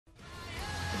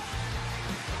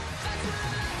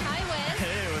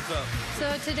So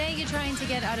today you're trying to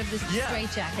get out of this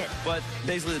straitjacket. But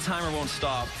basically the timer won't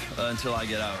stop until I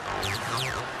get out.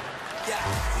 Oh,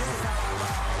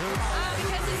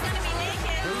 because he's going to be naked.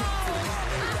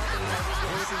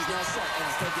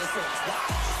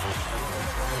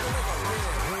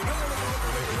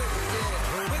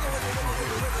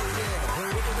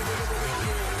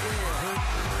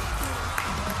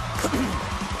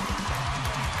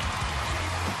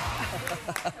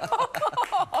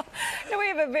 Now we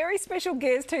have a very special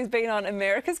guest who's been on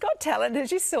America's Got Talent,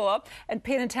 as you saw, and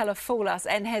Penn and Teller Fool Us,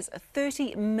 and has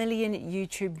 30 million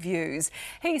YouTube views.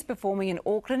 He's performing in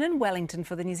Auckland and Wellington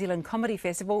for the New Zealand Comedy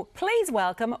Festival. Please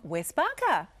welcome Wes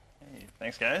Barker.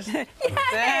 Thanks, guys. Yay! Feel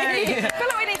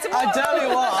like we need some more. I tell you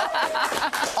what,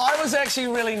 I was actually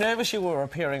really nervous you were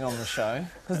appearing on the show,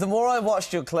 because the more I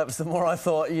watched your clips, the more I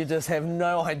thought you just have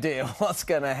no idea what's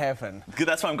going to happen. Good,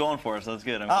 that's what I'm going for, so that's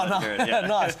good. I'm glad to hear it. Yeah.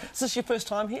 Nice. Is this your first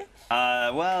time here?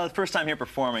 Well, first time here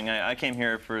performing. I came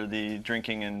here for the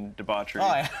drinking and debauchery. Oh,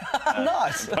 yeah.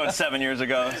 Nice. About 7 years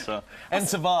ago, so. And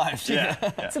survived.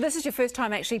 Yeah. So this is your first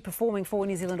time actually performing for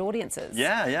New Zealand audiences?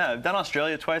 Yeah. I've done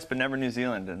Australia twice, but never New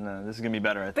Zealand, and this is going to be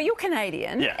better, I think. But you're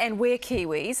Canadian, Yeah. and we're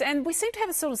Kiwis, and we seem to have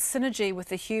a sort of synergy with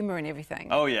the humour and everything.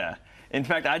 Oh, yeah. In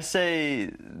fact, I'd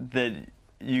say that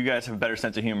you guys have a better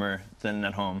sense of humour than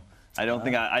at home. I don't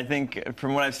think I think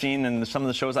from what I've seen and some of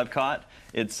the shows I've caught,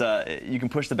 it's you can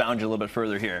push the boundary a little bit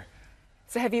further here.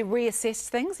 So have you reassessed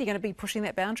things? Are you going to be pushing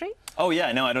that boundary? Oh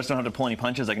yeah, no, I just don't have to pull any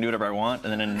punches. I can do whatever I want,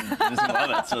 and then I just love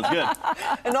it. So it's good.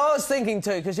 And I was thinking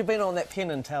too, because you've been on that Penn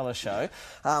and Teller show.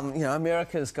 You know,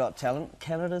 America's Got Talent,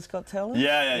 Canada's Got Talent.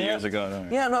 Yeah, years ago. No.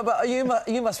 Yeah, no, but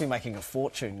you must be making a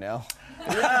fortune now.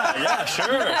 Yeah,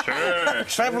 sure.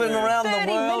 Travelling around the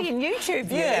 30 world. million YouTube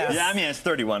views. Yeah, I mean it's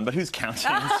 31, but who's counting?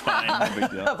 It's fine, no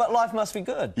big deal. But life must be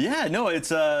good. Yeah, no,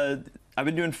 it's I've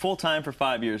been doing full time for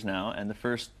 5 years now, and the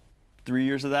first 3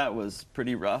 years of that was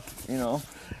pretty rough, you know,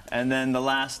 and then the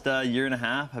last year and a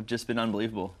half have just been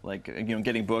unbelievable. Like, you know,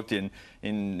 getting booked in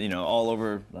you know, all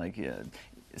over, like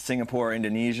Singapore,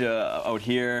 Indonesia, out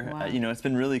here. Wow. You know, it's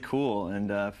been really cool,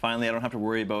 and finally I don't have to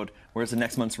worry about where's the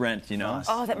next month's rent. You know. Nice.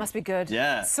 Oh, that must be good.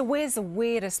 Yeah. So where's the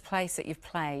weirdest place that you've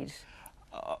played?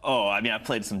 Oh, I mean, I've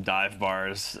played some dive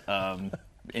bars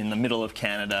in the middle of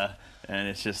Canada, and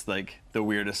it's just like the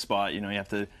weirdest spot. You know, you have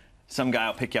to. Some guy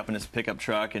will pick you up in his pickup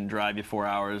truck and drive you 4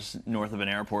 hours north of an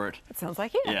airport. It sounds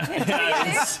like you. Yeah.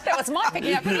 That was my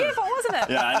picking up at the airport, wasn't it?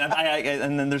 Yeah,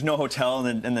 and then there's no hotel,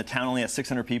 and the town only has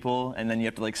 600 people, and then you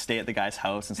have to like stay at the guy's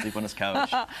house and sleep on his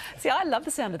couch. See, I love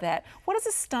the sound of that. What does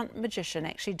a stunt magician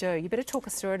actually do? You better talk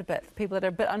us through it a bit for people that are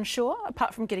a bit unsure,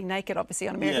 apart from getting naked, obviously,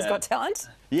 on America's Got Talent.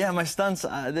 Yeah, my stunts,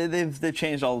 they've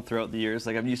changed all throughout the years.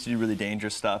 Like, I used to do really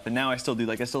dangerous stuff, and now I still do,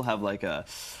 like, I still have like a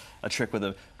trick with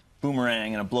a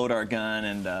boomerang and a blow dart gun,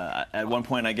 and at one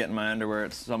point I get in my underwear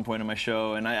at some point in my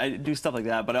show, and I do stuff like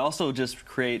that, but I also just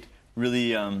create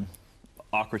really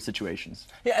awkward situations.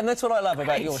 Yeah, and that's what I love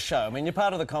about your show. I mean, you're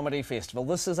part of the Comedy Festival.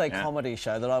 This is a comedy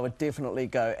show that I would definitely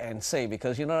go and see,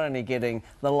 because you're not only getting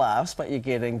the laughs, but you're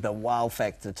getting the wow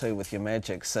factor too with your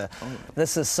magic. So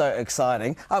this is so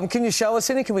exciting. Can you show us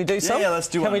any? Can we do some? Yeah, let's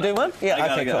do one. Can we do one?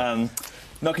 Yeah, okay, cool.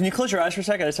 Mel, can you close your eyes for a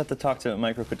second? I just have to talk to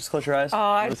Mike real quick. Just close your eyes. Oh,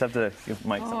 I just have to give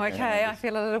Mike something. Oh, okay. I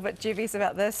feel a little bit dubious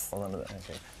about this. Hold on to that.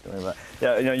 Okay. Don't worry about it.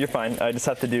 Yeah, you know, you're fine. I just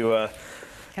have to do...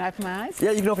 Can I open my eyes? Yeah,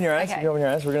 you can open your eyes. Okay. You can open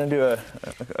your eyes. We're going to do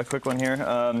a quick one here.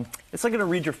 It's like going to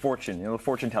read your fortune, you know, a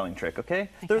fortune-telling trick, okay?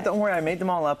 Don't worry, I made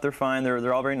them all up. They're fine.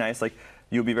 They're all very nice. Like,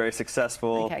 you'll be very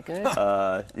successful. Okay, good.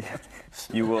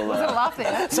 You will... There's a laugh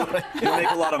there. You'll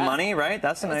make a lot of money, right?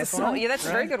 That's a nice one. Yeah, that's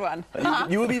a very good one.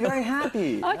 You will be very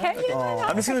happy. Okay. Yeah, no,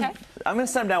 I'm just gonna... okay. I'm going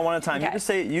to set them down one at a time.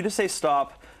 Okay. You just say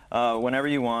stop whenever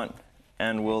you want,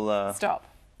 and we'll... Stop.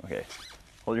 Okay.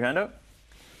 Hold your hand out.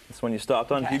 That's when you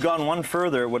stopped on. Okay. If you'd gone one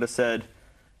further, it would have said,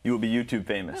 you will be YouTube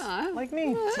famous. Oh. Like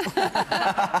me.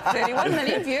 31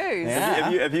 million views.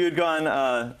 Yeah. If you had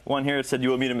gone one here, it said, you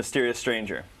will meet a mysterious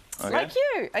stranger. Okay? Like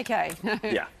you. Okay.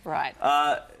 Yeah. Right.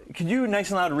 Could you nice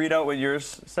and loud read out what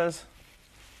yours says?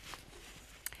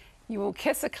 You will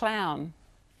kiss a clown.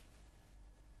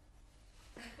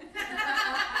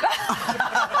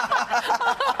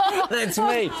 That's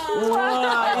me. Wow,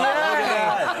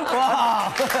 yeah.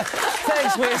 Wow.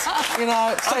 Thanks, Wes. You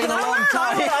know, it's taken a long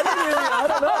time. I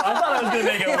don't know. I thought I was going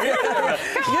to make it weird.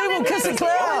 You will kiss a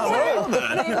clown.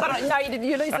 No, you didn't.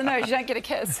 You lose the nose. You don't get a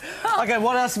kiss. Okay,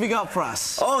 what else have you got for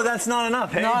us? Oh, that's not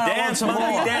enough. Hey, No, I want dance, some monkey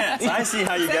more. dance. I see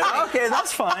how you get it. Okay,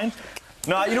 that's fine.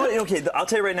 No, you know what? Okay, I'll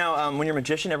tell you right now. When you're a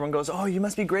magician, everyone goes, "Oh, you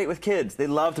must be great with kids." They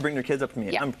love to bring their kids up to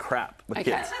me. Yeah. I'm crap with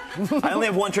Okay. kids. I only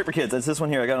have one trick for kids. It's this one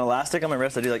here. I got an elastic on my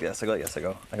wrist. I do like this. I go like this. I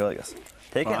go like this.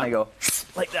 Take it and I go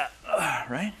like that.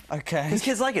 right? Okay. These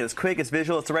kids like it. It's quick, it's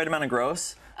visual, it's the right amount of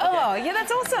gross. Oh, yeah,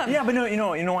 that's awesome. Yeah, but no, you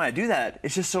know why I do that?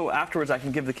 It's just so afterwards I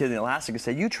can give the kid an elastic and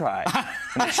say, you try.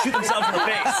 And they shoot themselves in the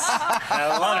face.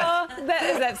 I love it. That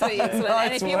is absolutely excellent.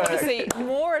 And if you want to work. see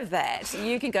more of that,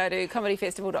 you can go to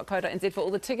comedyfestival.co.nz for all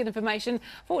the ticket information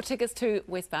for tickets to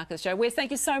Wes Barker's show. Wes,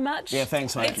 thank you so much. Yeah,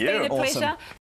 thanks, mate. It's been a Awesome. pleasure.